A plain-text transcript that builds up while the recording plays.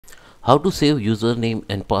How to save username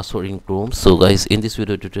and password in Chrome. So guys, in this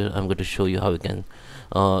video tutorial I'm going to show you how you can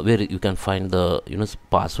where you can find the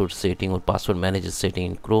password setting or password manager setting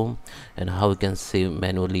in Chrome, and how you can save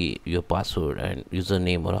manually your password and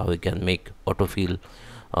username, or how you can make autofill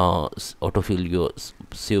your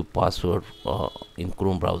save password in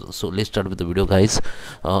Chrome browser. So let's start with the video, guys.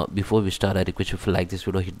 Before we start, I request you, if you like this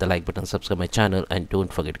video, hit the like button, subscribe my channel, and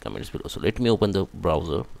don't forget comments below. So let me open the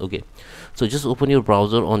browser. Okay, so just open your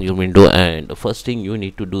browser on your window, and the first thing you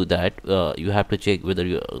need to do that you have to check whether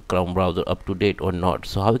your Chrome browser up to date or not.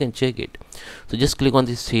 So how you can check it? So just click on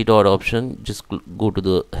this three dot option, just go to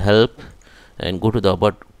the help and go to the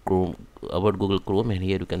about Google Chrome, and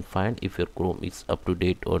here you can find if your Chrome is up to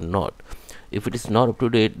date or not. If it is not up to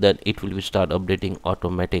date, then it will be start updating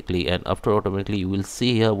automatically, and after automatically you will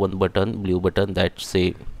see here one button, blue button, that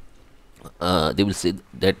say they will say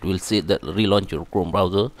that relaunch your Chrome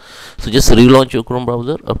browser. So just relaunch your Chrome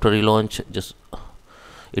browser. After relaunch, just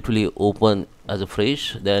it will open as a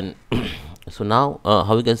fresh. Then so now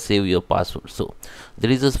how you can save your password? So there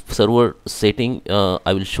is a server setting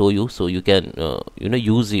I will show you, so you can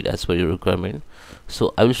use it as per your requirement.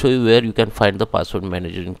 So I will show you where you can find the password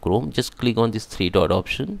manager in Chrome. Just click on this three dot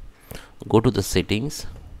option, go to the settings,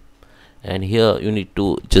 and here you need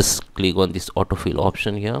to just click on this autofill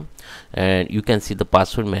option here, and you can see the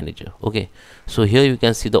password manager. Okay, so here you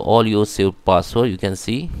can see the all your saved password. You can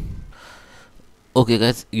see, okay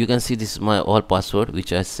guys, you can see this is my all password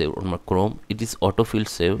which I saved on my Chrome. It is autofill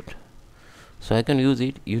saved, so I can use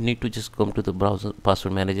it. You need to just come to the browser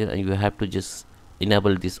password manager, and you have to just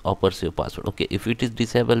enable this auto save password. Okay, if it is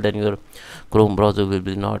disabled, then your Chrome browser will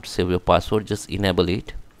be not save your password. Just enable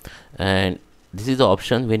it, and this is the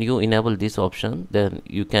option. When you enable this option, then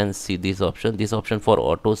you can see this option for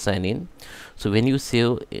auto sign in. So when you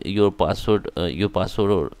save your password or your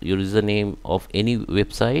username of any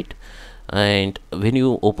website, and when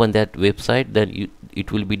you open that website, then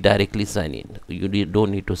it will be directly sign in. You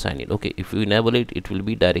don't need to sign in. Okay, if you enable it, it will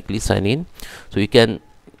be directly sign in. So you can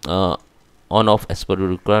on off as per your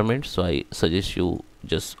requirements. So I suggest you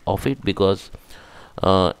just off it, because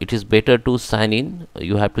it is better to sign in.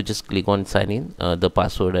 You have to just click on sign in. The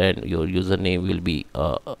password and your username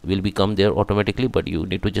will become there automatically, but you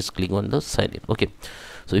need to just click on the sign in. Okay,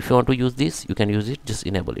 so if you want to use this, you can use it. Just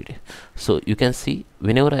enable it. So you can see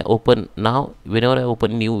whenever I open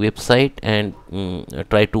new website and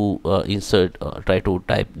try to try to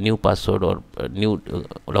type new password or new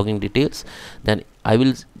login details, then I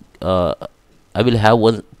will have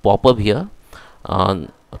one pop-up here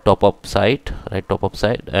on top up side,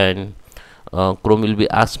 and Chrome will be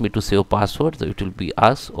asked me to save password. So it will be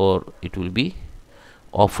asked, or it will be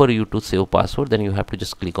offer you to save password. Then you have to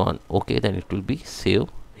just click on OK, then it will be save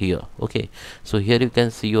here. Okay, so here you can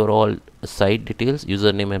see your all site details,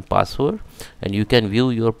 username and password, and you can view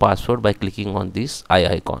your password by clicking on this eye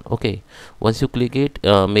icon. Okay, once you click it,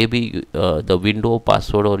 maybe the window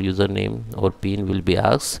password or username or pin will be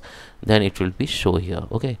asked, then it will be show here.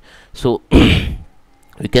 Okay, so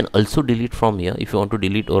you can also delete from here. If you want to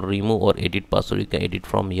delete or remove or edit password, you can edit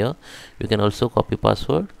from here. You can also copy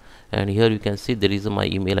password, and here you can see there is my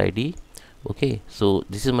email ID. Okay, so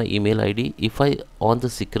this is my email ID. If I on the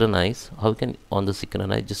synchronize, how you can on the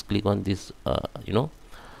synchronize, just click on this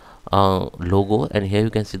logo, and here you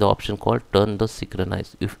can see the option called turn the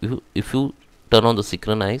synchronize. If you turn on the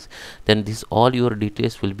synchronize, then this all your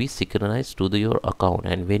details will be synchronized to your account,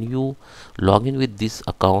 and when you log in with this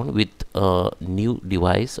account with new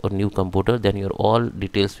device or new computer, then your all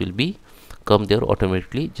details will be come there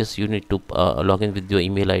automatically. Just you need to log in with your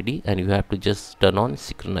email ID, and you have to just turn on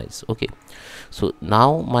synchronize. Okay, so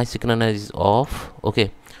now my synchronize is off.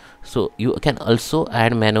 Okay, so you can also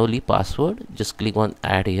add manually password. Just click on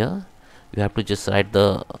add here. You have to just write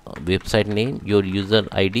the website name, your user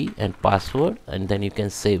ID and password, and then you can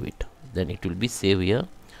save it. Then it will be saved here.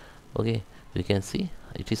 Okay, you can see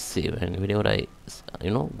it is saved, and whenever I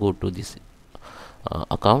go to this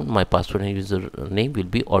account, my password and username will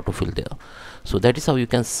be autofill there. So that is how you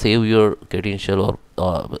can save your credential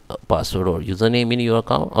or password or username in your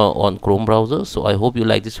account on Chrome browser. So I hope you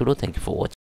like this video. Thank you for watching.